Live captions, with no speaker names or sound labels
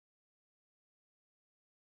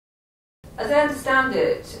As I understand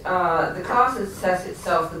it, the class has set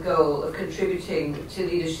itself the goal of contributing to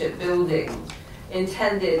leadership building,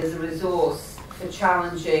 intended as a resource for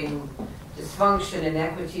challenging dysfunction,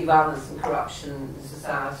 inequity, violence and corruption in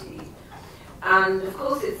society. And of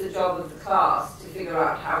course it's the job of the class to figure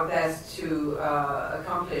out how best to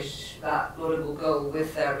accomplish that laudable goal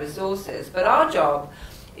with their resources. But our job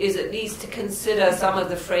is at least to consider some of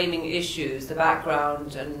the framing issues, the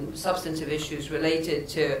background and substantive issues related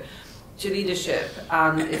to leadership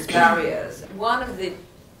and its barriers. One of the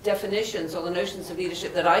definitions or the notions of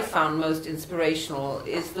leadership that I found most inspirational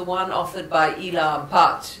is the one offered by Leila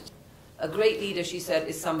Fadel. A great leader, she said,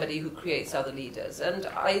 is somebody who creates other leaders. And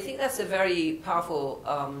I think that's a very powerful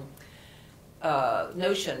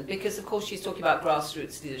notion, because of course she's talking about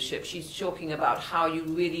grassroots leadership. She's talking about how you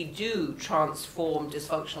really do transform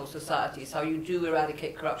dysfunctional societies, how you do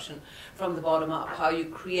eradicate corruption from the bottom up, how you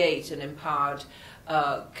create an empowered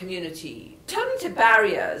community. Turning to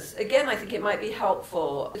barriers, again, I think it might be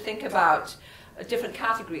helpful to think about different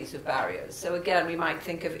categories of barriers. So again, we might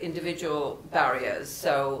think of individual barriers,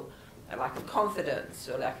 so a lack of confidence,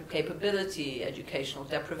 or lack of capability, educational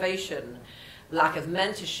deprivation, lack of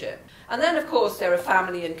mentorship. And then, of course, there are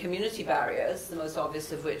family and community barriers, the most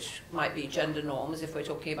obvious of which might be gender norms, if we're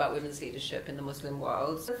talking about women's leadership in the Muslim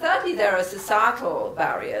world. And thirdly, there are societal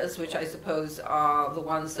barriers, which I suppose are the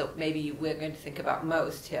ones that maybe we're going to think about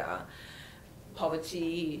most here.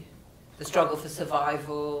 Poverty, the struggle for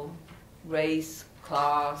survival, race,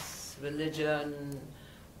 class, religion,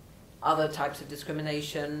 other types of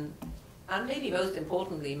discrimination, and maybe most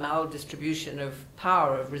importantly, maldistribution of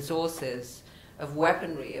power, of resources, of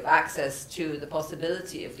weaponry, of access to the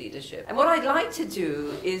possibility of leadership. And what I'd like to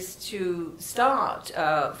do is to start,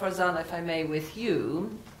 Farzana, if I may, with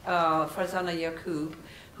you, Farzana Yaqoob,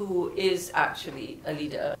 who is actually a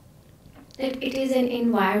leader. That it is an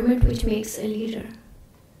environment which makes a leader.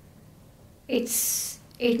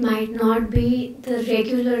 It might not be the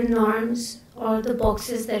regular norms or the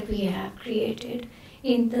boxes that we have created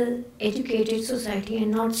in the educated society and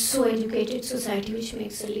not so educated society which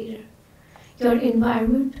makes a leader. Your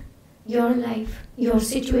environment, your life, your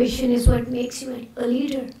situation is what makes you a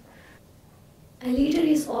leader. A leader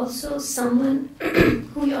is also someone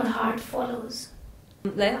who your heart follows.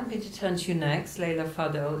 Leila, I'm going to turn to you next. Leila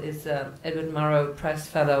Fadel is Edward Murrow Press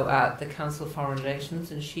Fellow at the Council of Foreign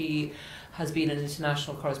Relations, and she has been an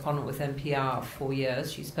international correspondent with NPR for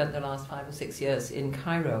years. She spent the last 5 or 6 years in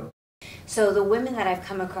Cairo. So the women that I've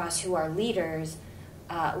come across who are leaders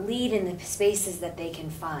lead in the spaces that they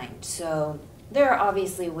can find. So there are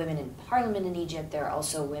obviously women in parliament in Egypt. There are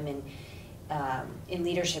also women in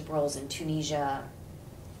leadership roles in Tunisia,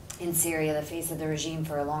 in Syria. The face of the regime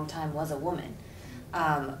for a long time was a woman.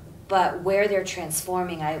 But where they're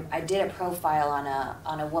transforming, I did a profile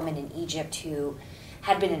on a woman in Egypt who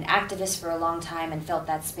had been an activist for a long time and felt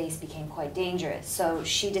that space became quite dangerous. So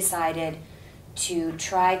she decided to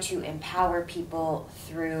try to empower people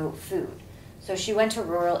through food. So she went to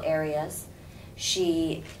rural areas.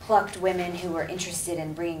 She plucked women who were interested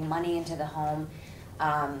in bringing money into the home,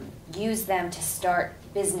 used them to start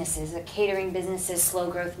businesses, catering businesses, slow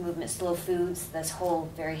growth movement, slow foods, this whole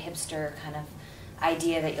very hipster kind of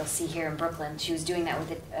idea that you'll see here in Brooklyn. She was doing that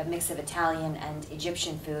with a mix of Italian and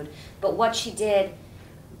Egyptian food. But what she did,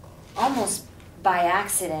 almost by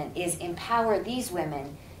accident, is empower these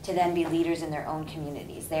women to then be leaders in their own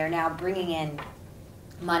communities. They are now bringing in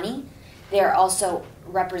money. They are also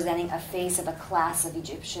representing a face of a class of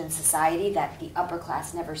Egyptian society that the upper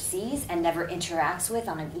class never sees and never interacts with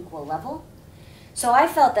on an equal level. So I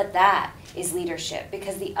felt that that is leadership,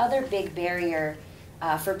 because the other big barrier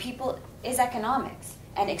for people is economics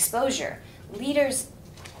and exposure. Leaders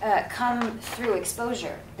come through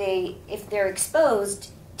exposure. If they're exposed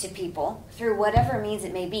to people through whatever means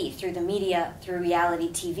it may be, through the media, through reality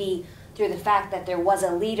TV, through the fact that there was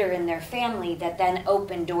a leader in their family that then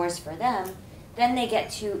opened doors for them, then they get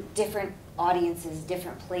to different audiences,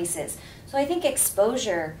 different places. So I think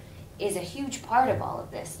exposure is a huge part of all of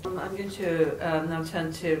this. I'm going to now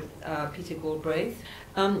turn to Peter Gabraith.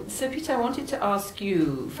 So Peter, I wanted to ask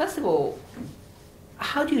you, first of all,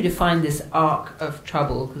 how do you define this arc of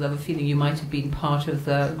trouble? Because I have a feeling you might have been part of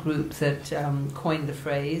the group that coined the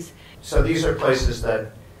phrase. So these are places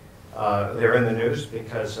that they're in the news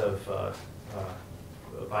because of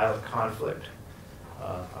violent conflict.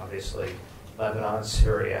 Obviously, Lebanon,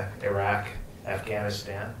 Syria, Iraq,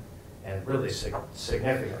 Afghanistan, and really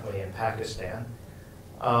significantly in Pakistan.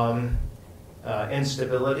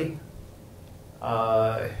 Instability,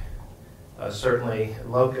 certainly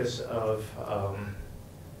locus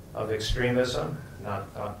of extremism,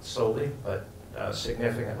 not solely, but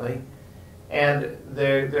significantly. And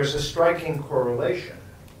there's a striking correlation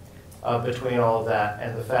between all of that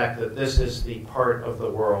and the fact that this is the part of the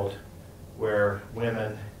world where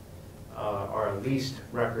women are least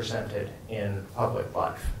represented in public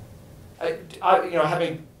life.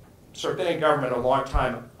 Having sort of been in government a long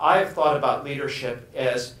time, I've thought about leadership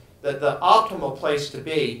as that the optimal place to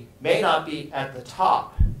be may not be at the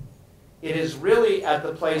top. It is really at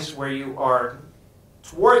the place where you are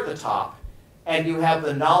toward the top and you have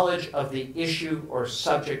the knowledge of the issue or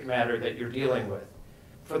subject matter that you're dealing with.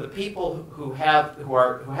 For the people who have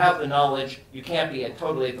the knowledge, you can't be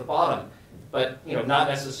totally at the bottom, but not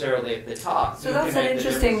necessarily at the top. So that's an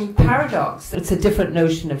interesting paradox. It's a different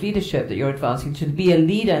notion of leadership that you're advancing. To be a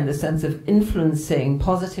leader in the sense of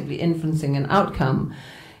positively influencing an outcome,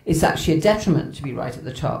 is actually a detriment to be right at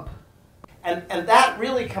the top. And that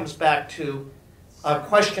really comes back to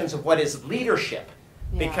questions of what is leadership.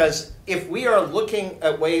 Yeah. Because if we are looking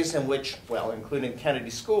at ways in which, well, including Kennedy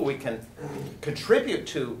School, we can contribute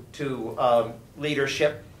to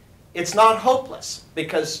leadership, it's not hopeless,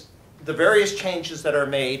 because the various changes that are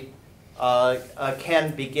made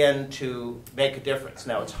can begin to make a difference.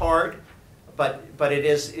 Now, it's hard, but it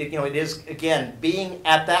is, again, being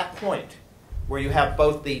at that point where you have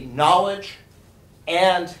both the knowledge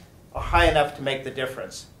and are high enough to make the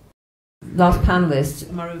difference. Last panelist,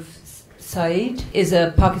 Maroof Syed, is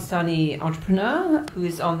a Pakistani entrepreneur who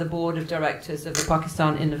is on the board of directors of the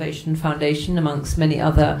Pakistan Innovation Foundation, amongst many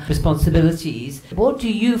other responsibilities. What do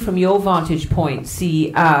you, from your vantage point,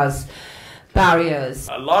 see as barriers?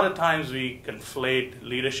 A lot of times we conflate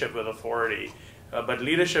leadership with authority, but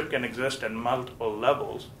leadership can exist at multiple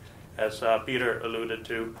levels, as Peter alluded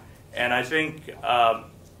to. And I think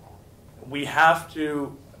we have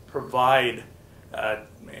to provide,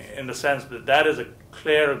 in the sense that that is a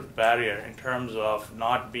clear barrier in terms of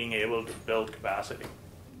not being able to build capacity.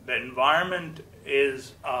 The environment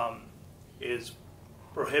is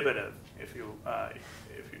prohibitive, if you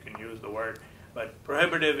can use the word, but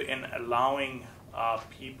prohibitive in allowing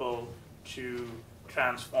people to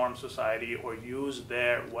transform society or use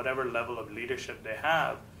their whatever level of leadership they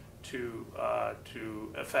have to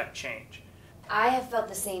affect change. I have felt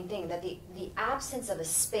the same thing, that the absence of a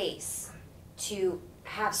space to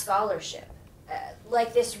have scholarship,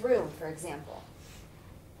 like this room, for example,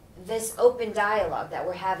 this open dialogue that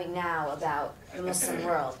we're having now about the Muslim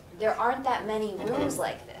world, there aren't that many rooms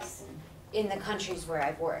like this in the countries where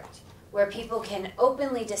I've worked, where people can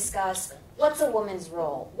openly discuss what's a woman's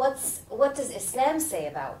role, what does Islam say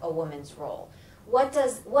about a woman's role, what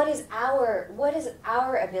is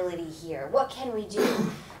our ability here, what can we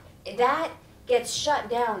do? That gets shut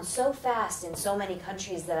down so fast in so many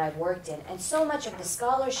countries that I've worked in, and so much of the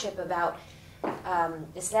scholarship about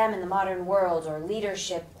Islam in the modern world or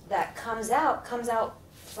leadership that comes out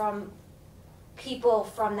from people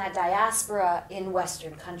from that diaspora in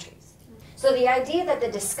Western countries. So the idea that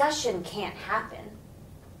the discussion can't happen,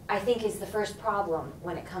 I think, is the first problem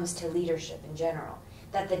when it comes to leadership in general,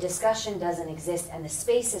 that the discussion doesn't exist and the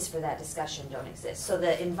spaces for that discussion don't exist. So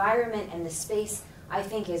the environment and the space, I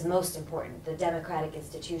think, is most important, the democratic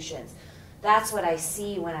institutions. That's what I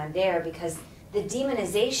see when I'm there, because the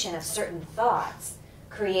demonization of certain thoughts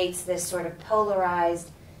creates this sort of polarized,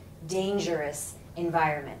 dangerous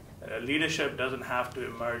environment. Leadership doesn't have to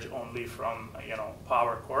emerge only from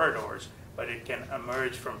power corridors, but it can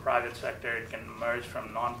emerge from private sector, it can emerge from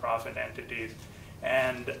nonprofit entities,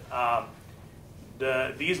 and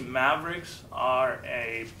these mavericks are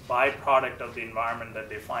a byproduct of the environment that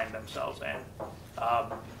they find themselves in.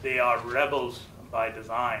 They are rebels by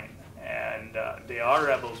design, and they are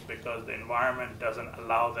rebels because the environment doesn't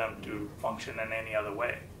allow them to function in any other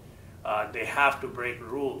way. They have to break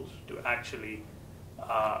rules to actually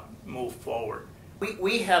move forward.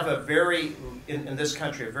 We have in this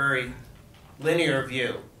country, a very linear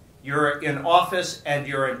view. You're in office and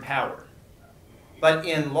you're in power. But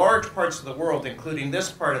in large parts of the world, including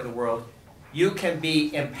this part of the world, you can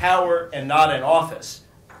be in power and not in office,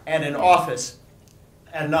 and in office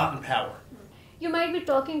and not in power. You might be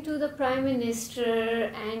talking to the Prime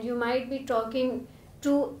Minister and you might be talking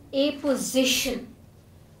to a position.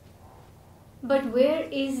 But where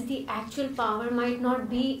is the actual power might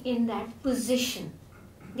not be in that position.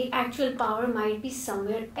 The actual power might be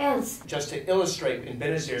somewhere else. Just to illustrate, in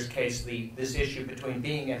Benazir's case, this issue between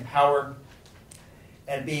being in power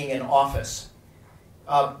and being in office.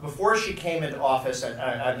 Before she came into office,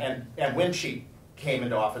 and when she came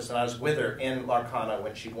into office, and I was with her in Larkana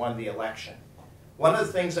when she won the election, one of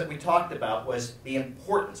the things that we talked about was the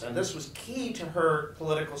importance, and this was key to her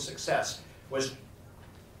political success, was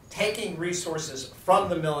taking resources from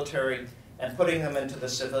the military and putting them into the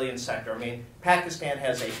civilian sector. I mean, Pakistan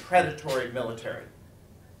has a predatory military.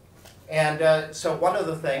 And so one of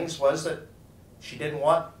the things was that she didn't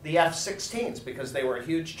want the F-16s because they were a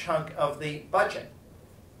huge chunk of the budget.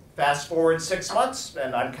 Fast forward 6 months,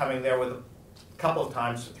 and I'm coming there with a couple of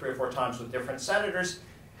times, 3 or 4 times with different senators,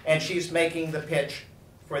 and she's making the pitch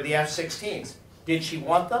for the F-16s. Did she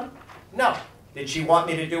want them? No. Did she want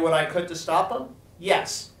me to do what I could to stop them?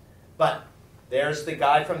 Yes. But there's the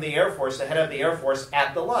guy from the Air Force, the head of the Air Force,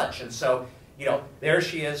 at the lunch. And so, you know, there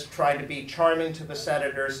she is trying to be charming to the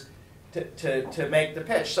senators to make the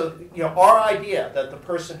pitch. So, you know, our idea that the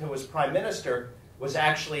person who was prime minister was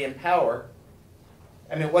actually in power,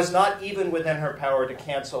 I mean, it was not even within her power to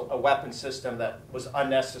cancel a weapon system that was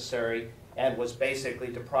unnecessary and was basically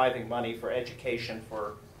depriving money for education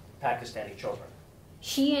for Pakistani children.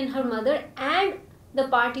 She and her mother and the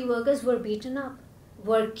party workers were beaten up,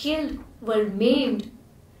 were killed, were maimed.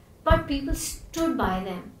 But people stood by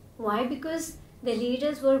them. Why? Because the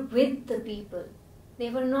leaders were with the people. They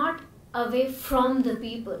were not away from the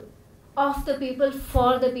people, of the people,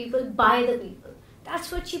 for the people, by the people.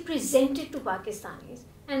 That's what she presented to Pakistanis.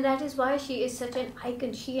 And that is why she is such an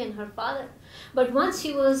icon, she and her father. But once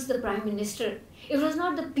she was the prime minister, it was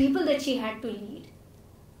not the people that she had to lead.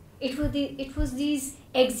 It was these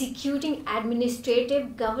executing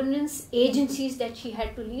administrative governance agencies that she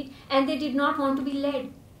had to lead, and they did not want to be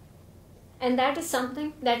led. And that is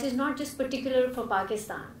something that is not just particular for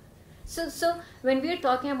Pakistan. So when we are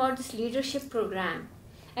talking about this leadership program,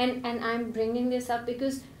 and I'm bringing this up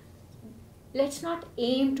because let's not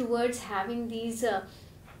aim towards having these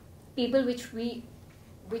people which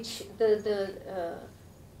the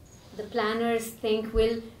planners think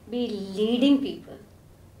will be leading people.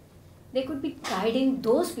 They could be guiding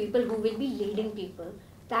those people who will be leading people.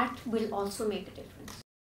 That will also make a difference.